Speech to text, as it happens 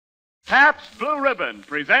Pabst Blue Ribbon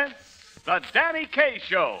presents The Danny Kaye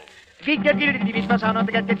Show.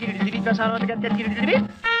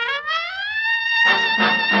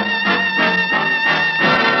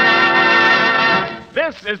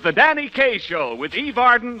 This is The Danny Kaye Show with Eve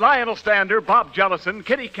Arden, Lionel Stander, Bob Jellison,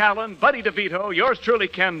 Kitty Callan, Buddy DeVito, yours truly,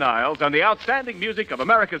 Ken Niles, and the outstanding music of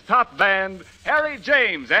America's top band, Harry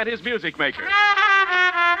James and his music makers.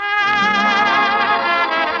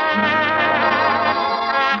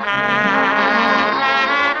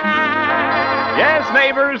 Yes,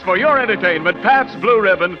 neighbors, for your entertainment, Pabst Blue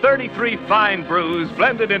Ribbon 33 fine brews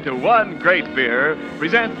blended into one great beer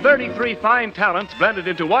present 33 fine talents blended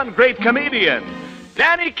into one great comedian,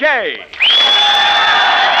 Danny Kaye.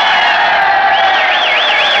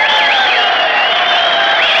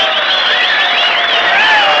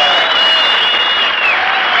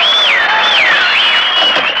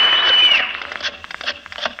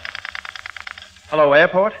 Hello,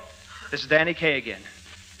 airport. This is Danny Kaye again.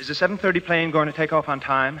 Is the 7:30 plane going to take off on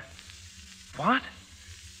time? What?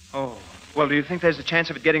 Oh, well, do you think there's a chance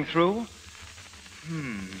of it getting through?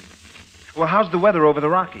 Well, how's the weather over the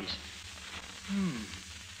Rockies?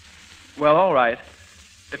 Well, all right.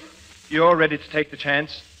 If you're ready to take the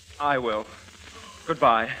chance, I will.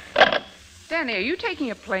 Goodbye. Danny, are you taking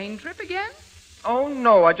a plane trip again? Oh,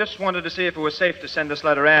 no, I just wanted to see if it was safe to send this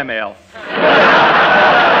letter airmail.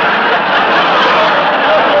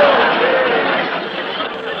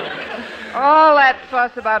 All that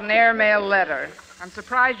fuss about an airmail letter. I'm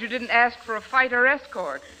surprised you didn't ask for a fighter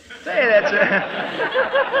escort. Say, that's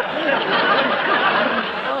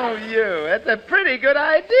That's a pretty good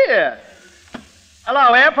idea.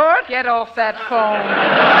 Hello, airport? Get off that phone.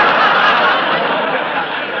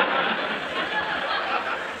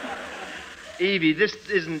 Evie, this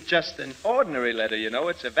isn't just an ordinary letter, you know.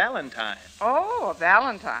 It's a Valentine. Oh, a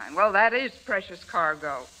Valentine. Well, that is precious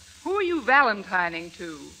cargo. Who are you valentining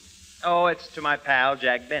to? Oh, it's to my pal,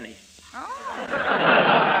 Jack Benny.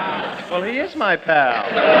 Oh. Well, he is my pal.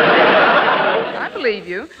 I believe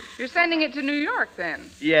you. You're sending it to New York, then?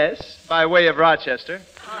 Yes, by way of Rochester.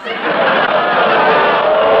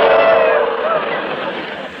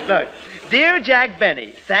 Look, dear Jack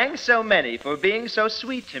Benny, thanks so many for being so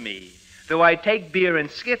sweet to me. Though I take beer and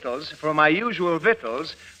Skittles for my usual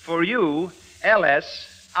victuals, for you, L.S.,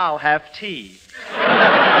 I'll have tea.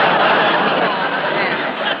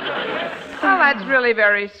 Oh, that's really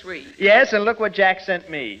very sweet. Yes, and look what Jack sent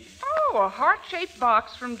me. Oh, a heart-shaped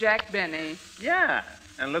box from Jack Benny. Yeah,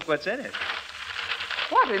 and look what's in it.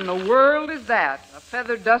 What in the world is that? A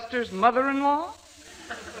feather duster's mother-in-law?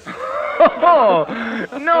 Oh,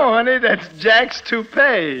 no, honey, that's Jack's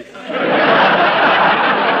toupee.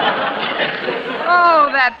 Oh,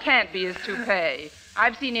 that can't be his toupee.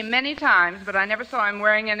 I've seen him many times, but I never saw him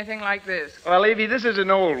wearing anything like this. Well, Evie, this is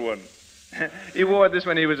an old one. He wore this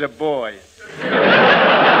when he was a boy.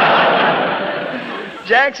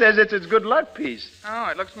 Jack says it's his good luck piece. Oh,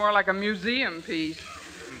 it looks more like a museum piece.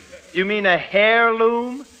 You mean a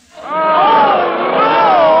heirloom? Oh,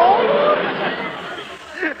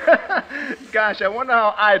 no! Gosh, I wonder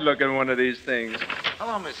how I'd look in one of these things.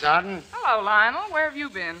 Hello, Miss Arden. Hello, Lionel. Where have you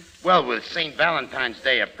been? Well, with St. Valentine's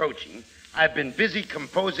Day approaching, I've been busy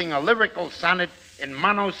composing a lyrical sonnet in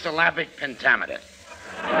monosyllabic pentameter.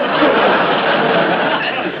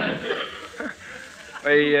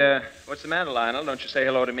 Hey, what's the matter, Lionel? Don't you say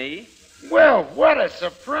hello to me? Well, what a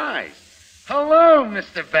surprise. Hello,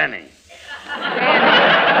 Mr. Benny.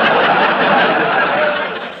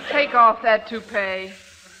 Take off that toupee.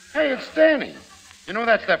 Hey, it's Danny. You know,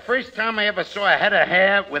 that's the first time I ever saw a head of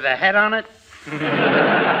hair with a head on it.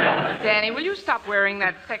 Danny, will you stop wearing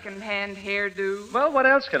that second-hand hairdo? Well, what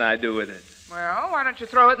else can I do with it? Well, why don't you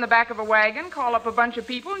throw it in the back of a wagon, call up a bunch of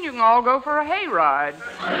people, and you can all go for a hayride.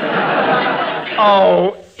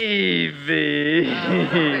 Oh, Evie.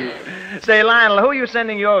 Say, Lionel, who are you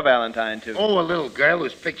sending your Valentine to? Oh, a little girl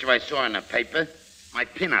whose picture I saw in the paper. My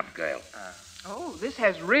pin-up girl. Oh, this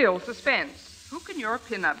has real suspense. Who can your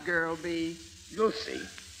pin-up girl be? You'll see.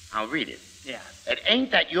 I'll read it. Yeah. It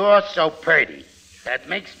ain't that you're so pretty that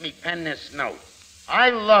makes me pen this note. I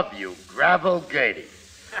love you, Gravel Gertie.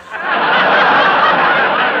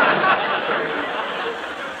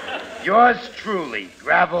 Yours truly,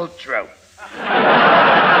 Gravel Trout.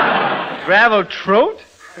 Gravel Trout?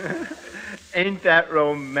 Ain't that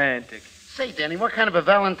romantic? Say, Danny, what kind of a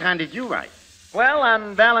Valentine did you write? Well,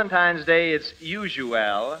 on Valentine's Day, it's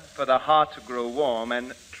usual for the heart to grow warm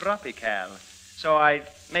and tropical. So I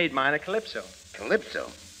made mine a calypso. Calypso?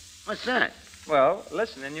 What's that? Well,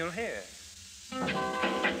 listen and you'll hear.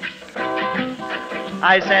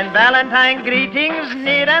 I send Valentine greetings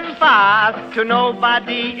near and far to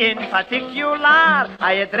nobody in particular.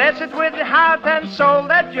 I address it with heart and soul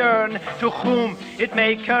that yearn to whom it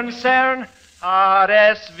may concern.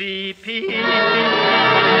 RSVP.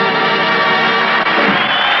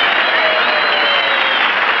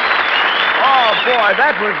 Oh, boy,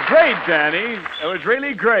 that was great, Danny. It was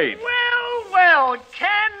really great. Well,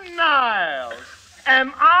 Ken Niles,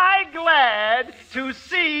 am I glad to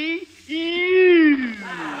see you.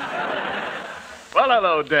 Well,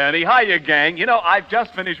 hello, Danny. Hiya, gang. You know, I've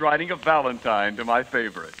just finished writing a Valentine to my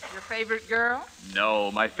favorite. Your favorite girl?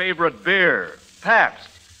 No, my favorite beer, Pabst.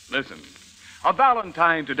 Listen, a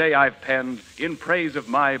Valentine today I've penned in praise of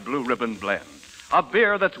my Blue Ribbon Blend. A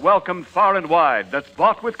beer that's welcomed far and wide, that's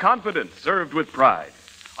bought with confidence, served with pride.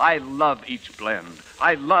 I love each blend.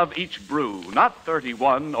 I love each brew, not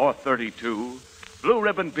 31 or 32. Blue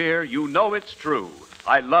Ribbon beer, you know it's true.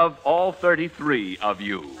 I love all 33 of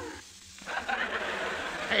you.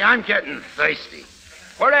 Hey, I'm getting thirsty.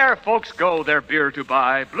 Where'er folks go their beer to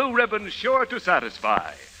buy, Blue Ribbon's sure to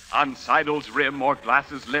satisfy. On Seidel's rim or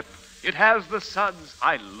glass's lip, it has the suds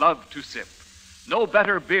I love to sip. No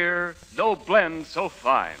better beer, no blend so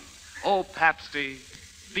fine. Oh, Pabsty,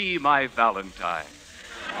 be my Valentine.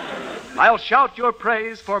 I'll shout your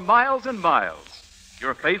praise for miles and miles.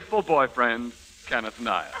 Your faithful boyfriend, Kenneth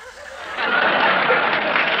Niles.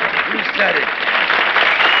 You said it.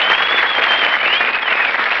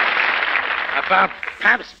 About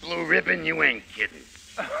Pabst Blue Ribbon, you ain't kidding.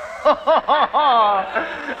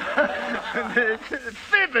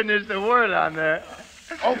 Fibbing is the word on there.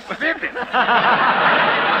 Oh, fibbing.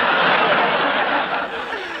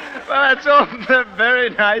 Well, that's all very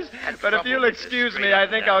nice, but if you'll excuse me, I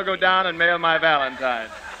think I'll go down and mail my Valentine.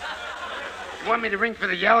 You want me to ring for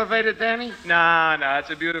the elevator, Danny? No, it's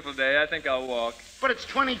a beautiful day. I think I'll walk. But it's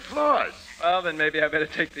 20 floors. Well, then maybe I better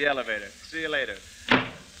take the elevator. See you later.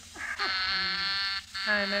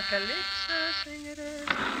 I'm a calypso singer.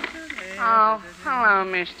 Oh, hello,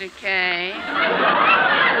 Mr. Kaye.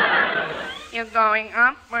 You're going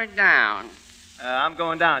up or down? I'm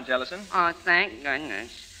going down, Jellison. Oh, thank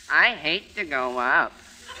goodness. I hate to go up.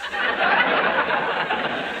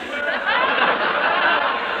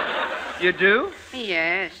 You do?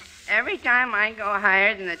 Yes. Every time I go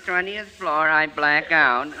higher than the 20th floor, I black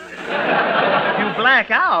out. You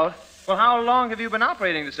black out? Well, how long have you been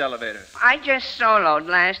operating this elevator? I just soloed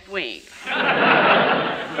last week.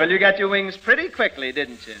 Well, you got your wings pretty quickly,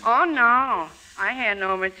 didn't you? Oh, no. I had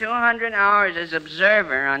over 200 hours as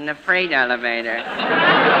observer on the freight elevator.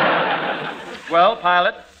 Well,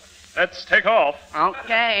 pilot, let's take off.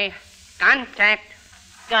 Okay. Contact.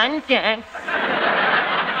 Contact.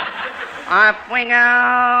 Off we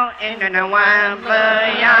go into the wild blue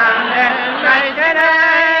yonder.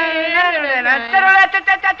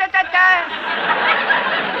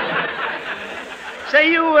 Say,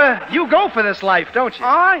 you go for this life, don't you?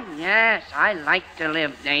 Oh, yes. I like to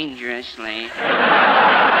live dangerously.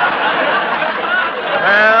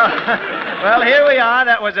 Well, here we are.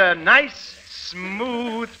 That was a nice,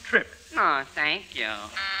 smooth trip. Oh, thank you.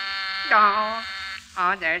 Oh,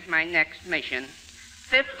 there's my next mission.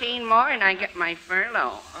 15 more and I get my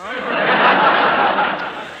furlough.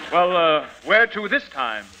 Well, where to this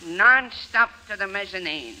time? Non-stop to the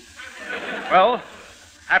mezzanine. Well,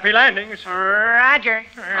 happy landings. Roger.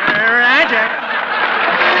 Roger.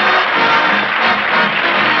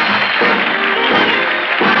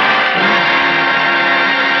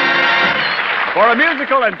 For a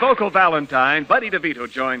musical and vocal Valentine, Buddy DeVito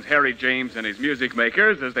joins Harry James and his music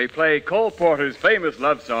makers as they play Cole Porter's famous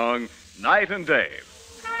love song, Night and Day.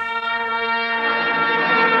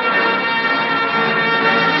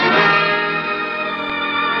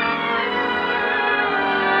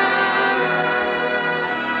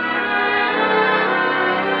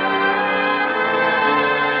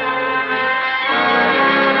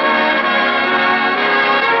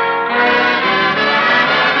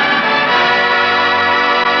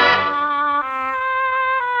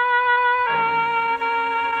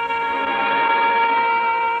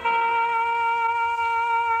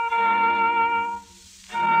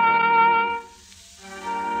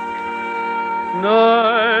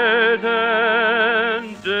 Night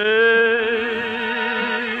and day,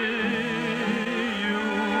 you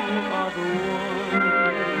are the one.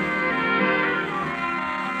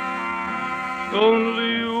 Only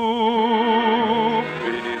you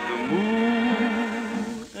beneath the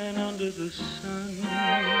moon and under the sun.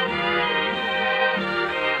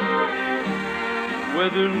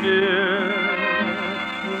 Whether near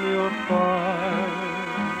or far,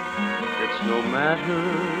 it's no matter,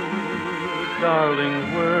 darling,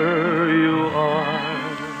 where you are.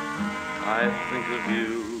 I think of you.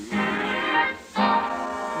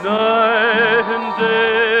 Night and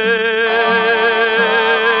day,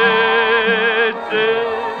 day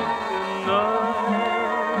and night.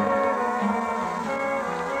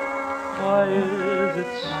 Why is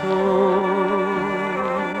it so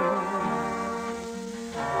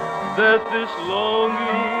that this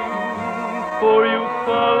longing for you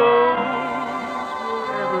follows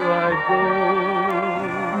wherever I go?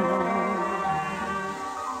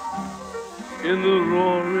 In the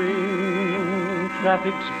roaring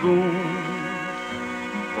traffic's boom,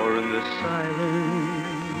 or in the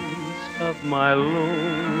silence of my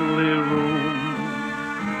lonely room,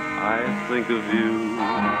 I think of you.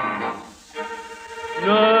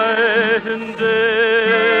 Night and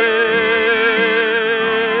day,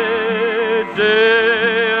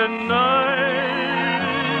 day and night,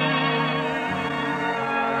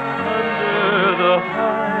 under the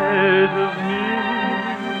hide of me.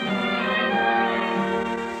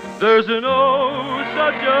 There's an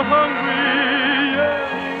such a hungry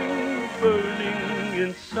yearning burning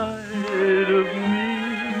inside of me,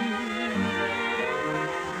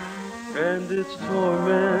 and its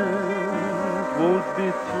torment won't be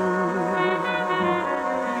through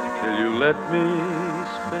till you let me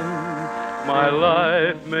spend my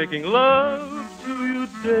life making love to you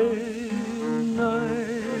day and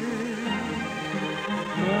night,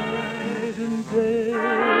 night and day.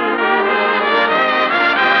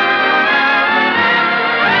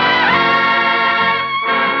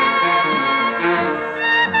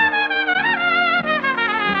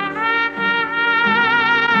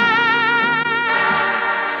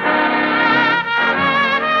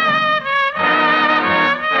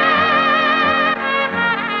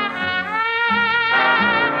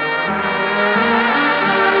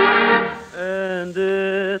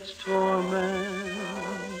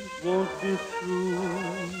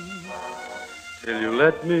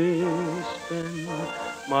 Let me spend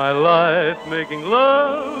my life making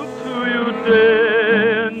love to you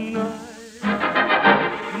day and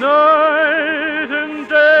night, night and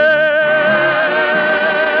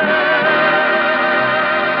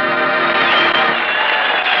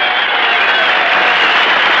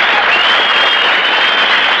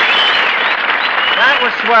That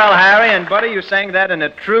was swell, Harry, and Buddy, you sang that in a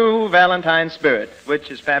true Valentine spirit, which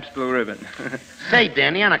is Pabst Blue Ribbon. Say,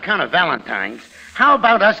 Danny, on account of Valentine's, how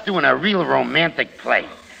about us doing a real romantic play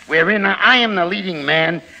wherein I am the leading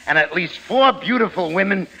man and at least 4 beautiful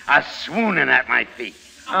women are swooning at my feet?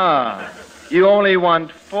 Ah, you only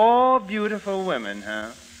want 4 beautiful women,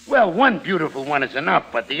 huh? Well, 1 beautiful one is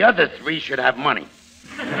enough, but the other 3 should have money.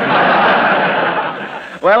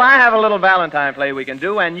 Well, I have a little Valentine play we can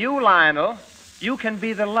do, and you, Lionel, you can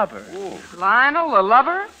be the lover. Ooh. Lionel, the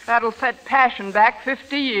lover? That'll set passion back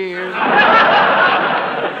 50 years.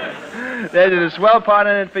 There's a swell part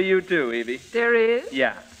in it for you, too, Evie. There is?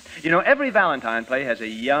 Yeah. You know, every Valentine play has a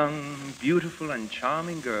young, beautiful, and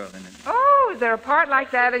charming girl in it. Oh, is there a part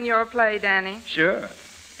like that in your play, Danny? Sure.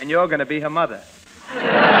 And you're going to be her mother.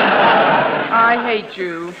 I hate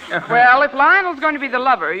you. Well, if Lionel's going to be the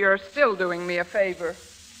lover, you're still doing me a favor.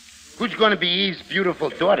 Who's going to be Eve's beautiful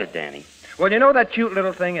daughter, Danny? Well, you know that cute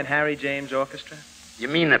little thing in Harry James' orchestra? You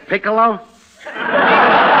mean the piccolo?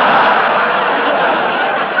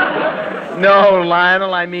 No,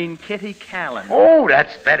 Lionel, I mean Kitty Callan. Oh,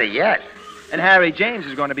 that's better yet. And Harry James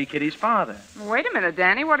is going to be Kitty's father. Wait a minute,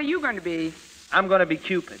 Danny. What are you going to be? I'm going to be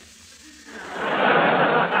Cupid.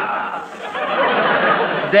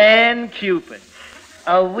 Dan Cupid.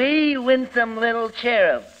 A wee, winsome little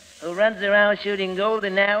cherub who runs around shooting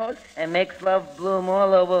golden arrows and makes love bloom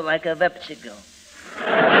all over like a vepsicle.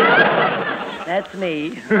 That's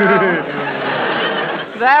me.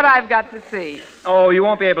 That I've got to see. Oh, you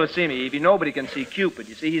won't be able to see me, Evie. Nobody can see Cupid.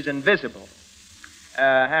 You see, he's invisible.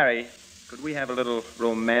 Harry, could we have a little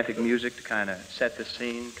romantic music to kind of set the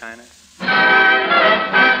scene, kind of?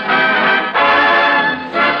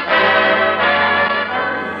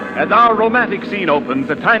 As our romantic scene opens,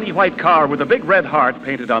 a tiny white car with a big red heart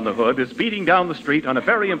painted on the hood is speeding down the street on a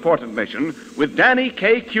very important mission with Danny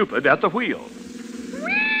Kaye Cupid at the wheel.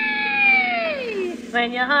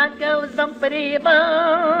 When your heart goes bumpity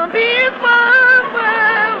bump, it's bump,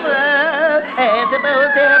 and the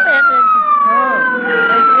boat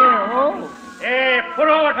Hey, put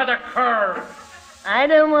over to the curb. I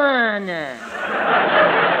don't wanna.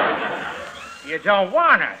 You don't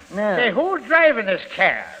wanna? No. Say, who's driving this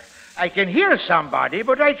car? I can hear somebody,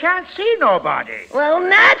 but I can't see nobody. Well,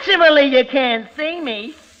 naturally you can't see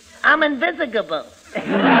me. I'm invisible.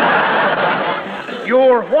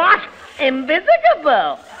 You're what?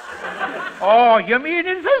 Invisible. Oh, you mean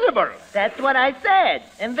invisible? That's what I said.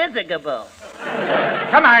 Invisible.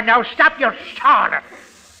 Come on now, stop your stalling.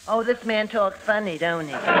 Oh, this man talks funny, don't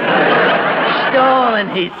he? Stolen,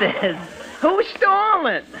 he says. Who's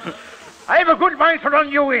stolen? I have a good mind to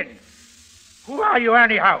run you in. Who are you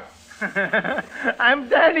anyhow? I'm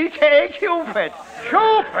Danny Kaye, Cupid.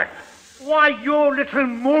 Cupid? Why, you little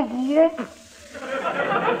mugwump.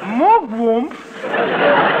 Mugwump?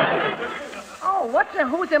 Oh,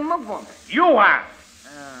 who's a mugwump? You are.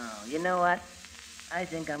 Oh, you know what? I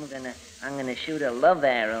think I'm gonna shoot a love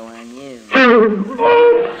arrow on you.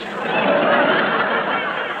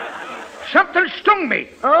 Something stung me.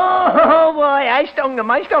 Oh, boy, I stung him.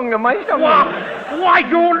 Why,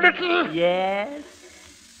 you little... Yes?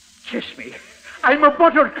 Kiss me. I'm a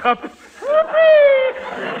buttercup.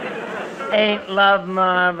 Ain't love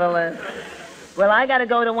marvelous? Well, I gotta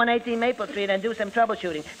go to 118 Maple Street and do some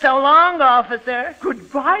troubleshooting. So long, officer.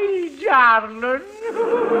 Goodbye, darling.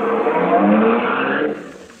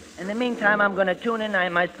 In the meantime, I'm gonna tune in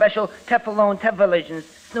on my special Teflon television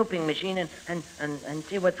snooping machine and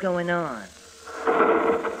see what's going on.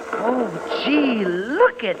 Oh, gee,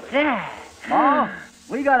 look at that. Ma,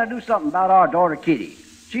 we gotta do something about our daughter Kitty.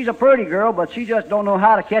 She's a pretty girl, but she just don't know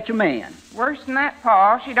how to catch a man. Worse than that,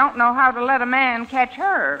 Pa, she don't know how to let a man catch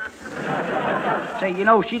her. Say, you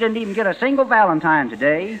know, she didn't even get a single Valentine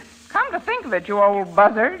today. Come to think of it, you old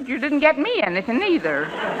buzzard, you didn't get me anything either.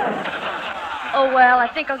 Oh, well, I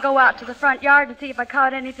think I'll go out to the front yard and see if I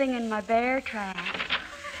caught anything in my bear trap.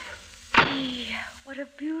 Gee, what a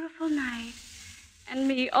beautiful night. And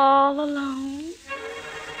me all alone.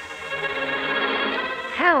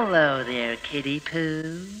 Hello there, Kitty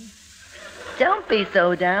Pooh. Don't be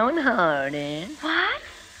so downhearted. What?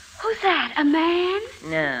 Who's that, a man?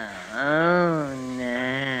 No, oh, no.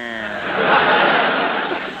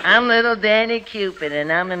 I'm little Danny Cupid,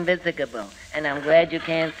 and I'm invisible. And I'm glad you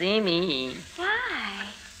can't see me. Why?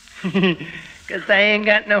 'Cause I ain't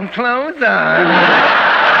got no clothes on.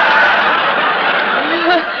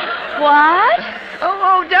 What?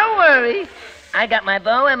 Oh, don't worry. I got my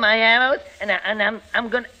bow and my arrows, and I'm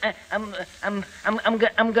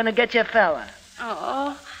gonna get you a fella.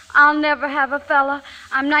 Oh, I'll never have a fella.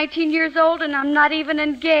 I'm 19 years old, and I'm not even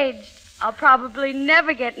engaged. I'll probably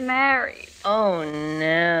never get married. Oh,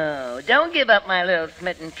 no. Don't give up, my little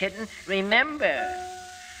smitten kitten. Remember,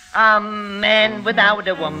 a man without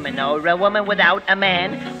a woman or a woman without a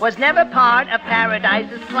man was never part of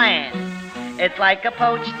Paradise's plan. It's like a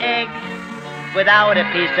poached egg without a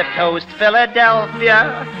piece of toast.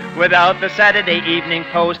 Philadelphia without the Saturday Evening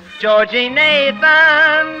Post. Georgie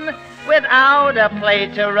Nathan without a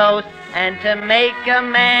plate to roast. And to make a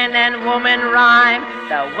man and woman rhyme,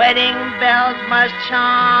 the wedding bells must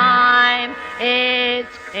chime.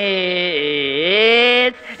 It's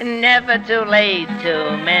never too late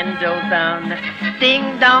to Mendelssohn.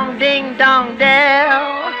 Ding dong,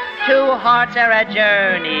 dell. Two hearts are a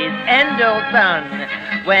journey's end, old son.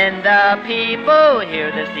 When the people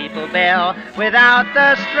hear the steeple bell, without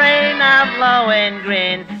the strain of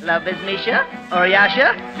Lohengrin, love is Misha or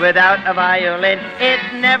Yasha without a violin.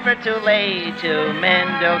 It's never too late to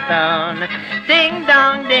Mendelssohn. Ding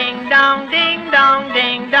dong, ding dong, ding dong,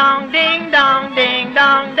 ding dong, ding dong, ding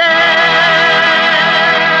dong, dell.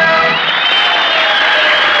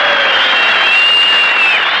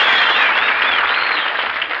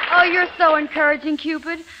 Oh, you're so encouraging,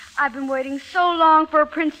 Cupid. I've been waiting so long for a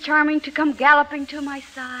Prince Charming to come galloping to my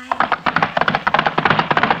side.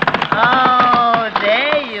 Oh,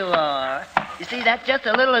 there you are. You see, that's just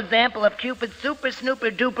a little example of Cupid's super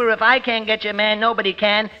snooper duper. If I can't get your man, nobody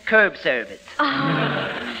can. Curb service.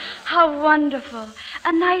 Oh, how wonderful.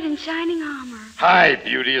 A knight in shining armor. Hi,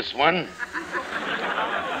 beauteous one.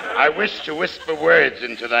 I wish to whisper words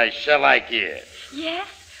into thy shell-like ear. Yes?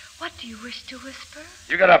 What do you wish to whisper?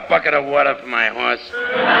 You got a bucket of water for my horse?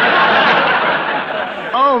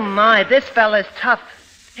 Oh, my, this fella's tough.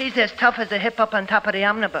 He's as tough as a hip up on top of the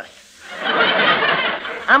omnibus.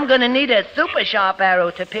 I'm gonna need a super sharp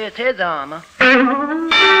arrow to pierce his armor.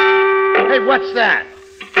 Hey, what's that?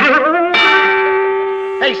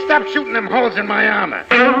 Hey, stop shooting them holes in my armor.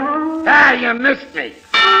 Ah, you missed me.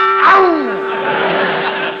 Ow!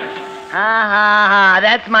 Ha,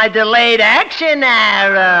 that's my delayed action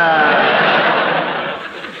arrow.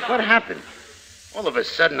 What happened? All of a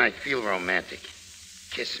sudden, I feel romantic.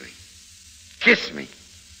 Kiss me. Kiss me.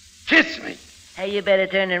 Kiss me. Hey, you better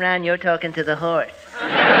turn around. You're talking to the horse.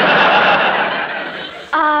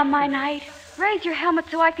 Ah, my knight, raise your helmet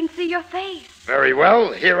so I can see your face. Very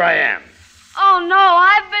well, here I am. Oh, no,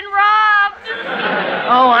 I've been robbed.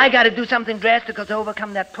 Oh, I gotta do something drastic to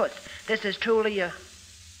overcome that puss. This is truly a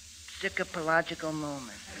psychopological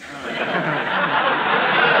moment.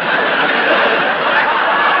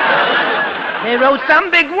 They wrote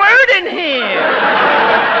some big word in here.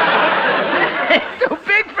 It's too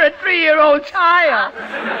big for a 3-year-old child.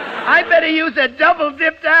 I better use a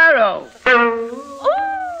double-dipped arrow.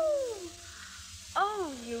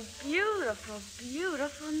 Oh, you beautiful,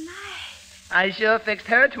 beautiful night. I sure fixed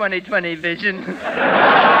her 20/20 vision.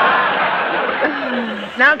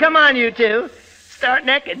 Now, come on, you two. Start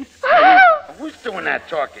necking. Who's doing that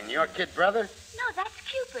talking? Your kid brother? No, that's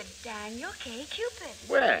Cupid, Daniel K. Cupid.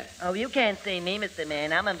 Where? Oh, you can't see me, Mr.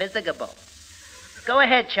 Man. I'm invisible. Go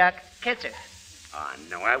ahead, Chuck. Kiss her. Oh,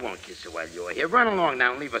 no, I won't kiss her while you're here. Run along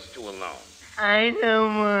now and leave us two alone. I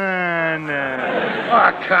don't wanna.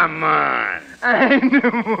 Oh, come on. I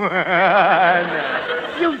don't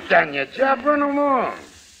wanna. You've done your job. Run along.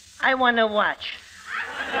 I wanna watch.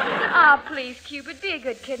 Oh, please, Cupid, be a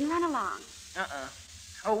good kid and run along.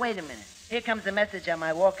 Oh, wait a minute. Here comes a message on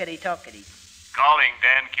my walkie-talkie. Calling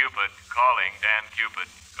Dan Cupid. Calling Dan Cupid.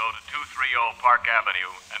 Go to 230 Park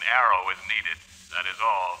Avenue. An arrow is needed. That is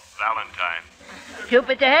all. Valentine.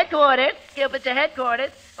 Cupid to headquarters. Cupid to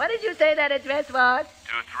headquarters. What did you say that address was?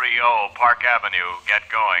 230 Park Avenue. Get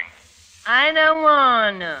going. I don't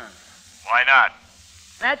wanna. Why not?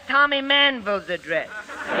 That's Tommy Manville's address.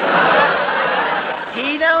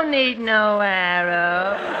 He don't need no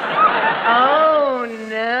arrow. Oh,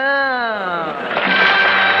 no.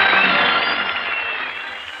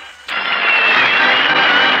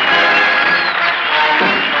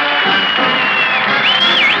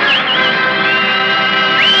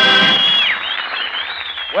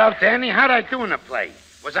 Well, Danny, how'd I do in the play?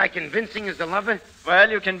 Was I convincing as the lover? Well,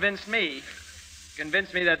 you convinced me.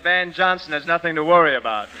 Convinced me that Van Johnson has nothing to worry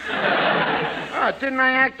about. Oh, didn't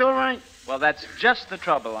I act all right? Well, that's just the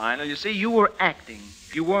trouble, Lionel. You see, you were acting.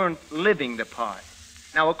 You weren't living the part.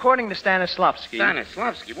 Now, according to Stanislavski...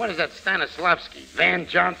 Stanislavski? What is that Stanislavski? Van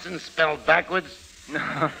Johnson spelled backwards?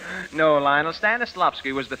 No, Lionel.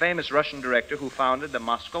 Stanislavski was the famous Russian director who founded the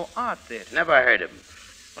Moscow Art Theater. Never heard of him.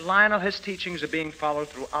 But, Lionel, his teachings are being followed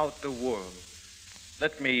throughout the world.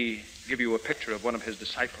 Let me give you a picture of one of his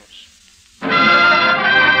disciples.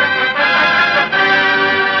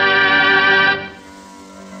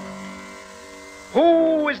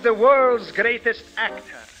 Who is the world's greatest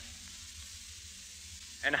actor?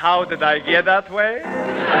 And how did I get that way?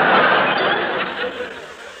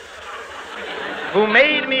 Who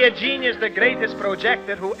made me a genius, the greatest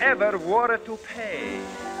projector who ever wore a toupee?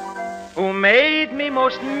 Who made me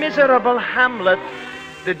most miserable Hamlet,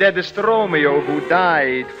 the deadest Romeo who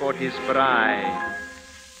died for his bride?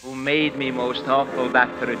 Who made me most awful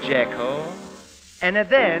Dr. Jekyll, and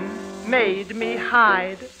then made me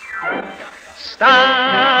hide?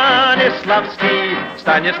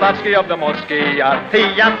 Stanislavski of the Moscow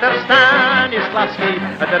Theater,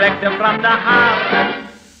 Stanislavski, a director from the heart.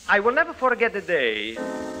 I will never forget the day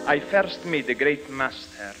I first met the great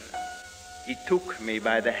master. He took me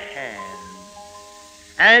by the hand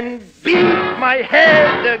and beat my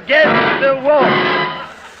head against the wall.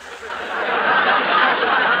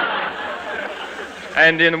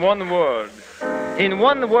 And in one word,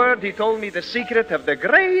 he told me the secret of the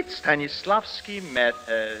great Stanislavski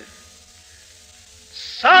method.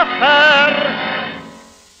 Suffer!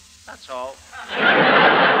 That's all.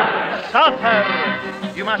 Suffer!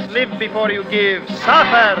 You must live before you give.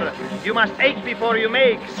 Suffer! You must ache before you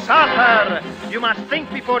make. Suffer! You must think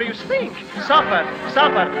before you stink. Suffer!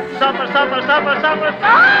 Suffer! Suffer! Suffer! Suffer! Suffer!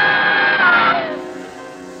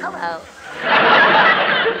 Hello.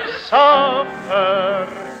 Suffer!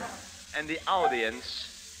 And the audience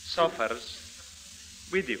suffers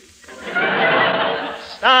with you.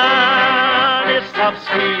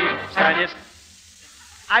 Stanislavski.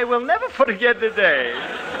 I will never forget the day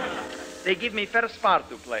they give me first part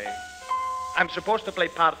to play. I'm supposed to play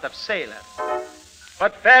part of sailor.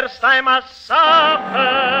 But first I must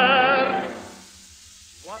suffer.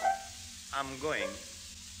 What I'm going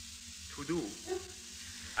to do.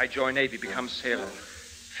 I join Navy, become sailor.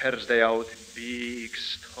 First day out, big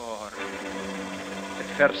storm. At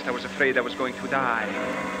first I was afraid I was going to die.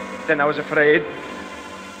 Then I was afraid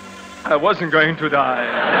I wasn't going to die.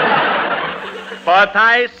 But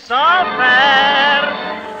I suffered.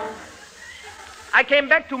 I came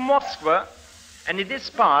back to Moscow, and in this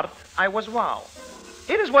part, I was wow.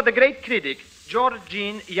 Here is what the great critic,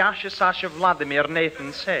 Georgine Yasha Sasha Vladimir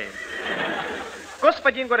Nathan said.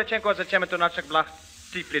 Господин Горяченко, зачем это наших благ?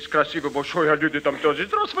 Ты плесь красиво, большой, а люди там тоже.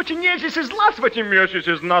 Здравствуйте, несите, зластвуйте,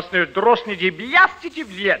 месяцы, нас не дросните, бьястите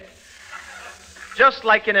в лет. Just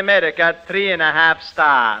like in America, 3.5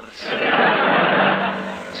 stars.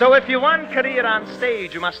 So if you want career on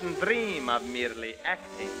stage, you mustn't dream of merely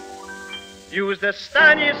acting. Use the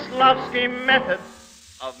Stanislavski method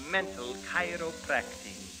of mental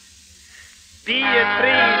chiropractic. Be a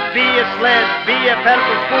tree, be a sled, be a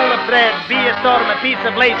pebble full of thread, be a storm, a piece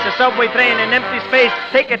of lace, a subway train, an empty space.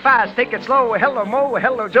 Take it fast, take it slow. Hello, Mo.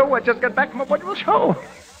 Hello, Joe. I just got back from a wonderful show.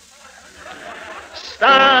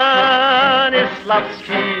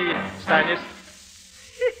 Stanislavski.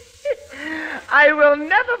 I will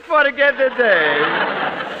never forget the day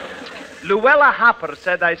Luella Hopper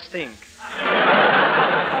said I stink.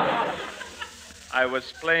 I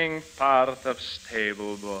was playing part of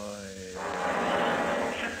stable boy.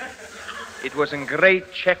 It was a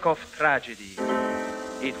great Chekhov tragedy.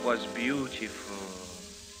 It was beautiful.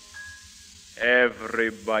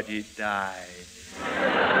 Everybody died.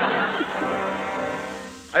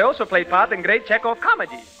 I also played part in great Chekhov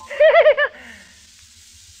comedy.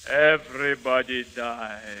 Everybody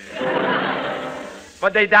died.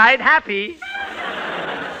 But they died happy.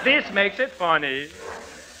 This makes it funny.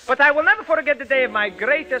 But I will never forget the day of my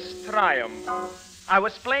greatest triumph. I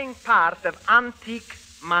was playing part of antique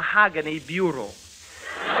mahogany bureau.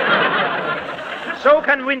 So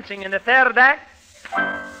convincing in the third act,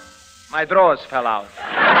 my drawers fell out.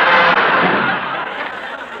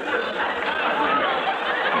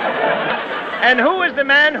 And who is the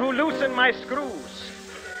man who loosened my screws?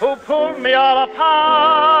 Who pulled me all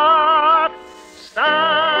apart?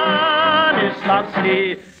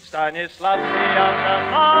 Stanislavski on the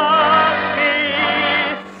Mosky.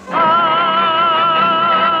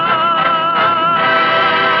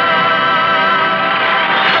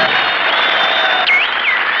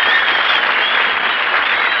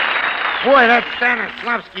 Boy, that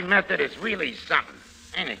Stanislavski method is really something.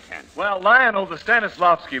 Ain't it, Ken? Well, Lionel, the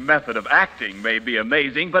Stanislavski method of acting may be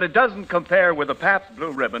amazing, but it doesn't compare with the Pabst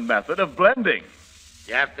Blue Ribbon method of blending.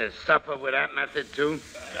 You have to suffer with that method, too?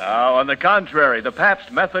 No, on the contrary, the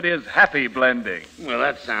Pabst method is happy blending. Well,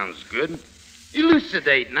 that sounds good.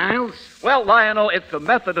 Elucidate, Niles. Well, Lionel, it's a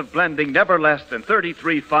method of blending never less than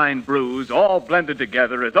 33 fine brews, all blended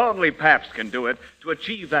together as only Pabst can do it, to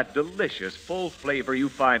achieve that delicious, full flavor you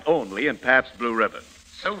find only in Pabst Blue Ribbon.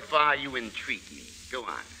 So far, you intrigue me. Go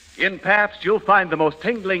on. In Pabst, you'll find the most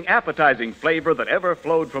tingling, appetizing flavor that ever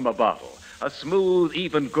flowed from a bottle. A smooth,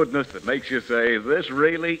 even goodness that makes you say, this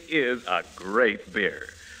really is a great beer.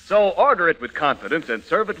 So order it with confidence and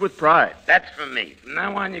serve it with pride. That's for me. From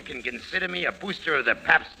now on, you can consider me a booster of the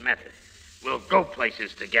Pabst method. We'll go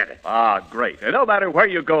places together. Ah, great. And no matter where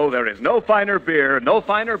you go, there is no finer beer, no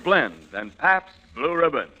finer blend than Pabst Blue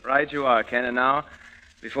Ribbon. Right you are, Ken. And now,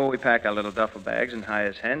 before we pack our little duffel bags and hie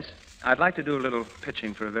us hence, I'd like to do a little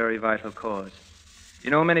pitching for a very vital cause. You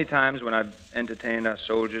know, many times when I've entertained our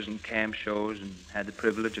soldiers in camp shows and had the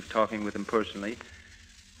privilege of talking with them personally,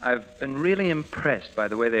 I've been really impressed by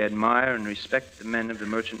the way they admire and respect the men of the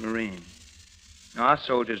Merchant Marine. Now, our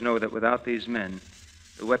soldiers know that without these men,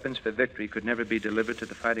 the weapons for victory could never be delivered to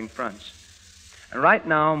the fighting fronts. And right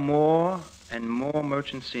now, more and more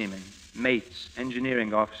merchant seamen, mates,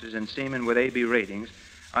 engineering officers, and seamen with AB ratings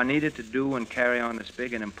are needed to do and carry on this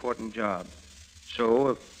big and important job.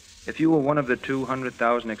 So, if you were one of the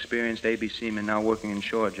 200,000 experienced AB seamen now working in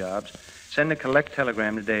shore jobs, send a collect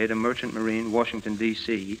telegram today to Merchant Marine, Washington,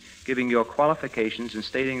 D.C., giving your qualifications and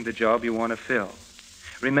stating the job you want to fill.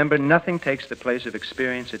 Remember, nothing takes the place of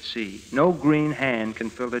experience at sea. No green hand can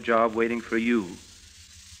fill the job waiting for you.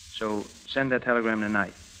 So send that telegram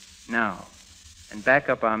tonight, now, and back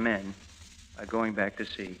up our men by going back to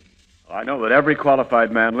sea. I know that every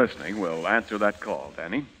qualified man listening will answer that call,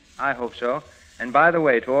 Danny. I hope so. And by the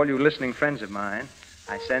way, to all you listening friends of mine,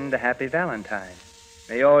 I send a happy Valentine.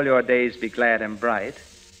 May all your days be glad and bright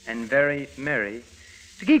and very merry.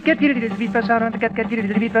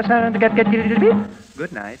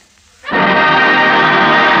 Good night.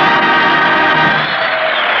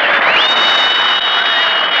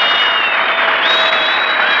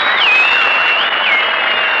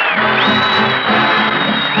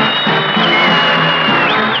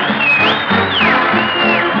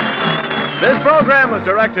 This program was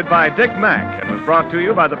directed by Dick Mack and was brought to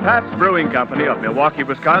you by the Pabst Brewing Company of Milwaukee,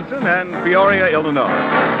 Wisconsin and Peoria, Illinois.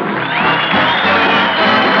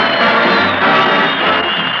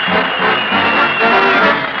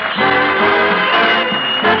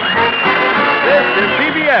 This is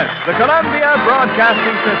CBS, the Columbia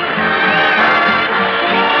Broadcasting System.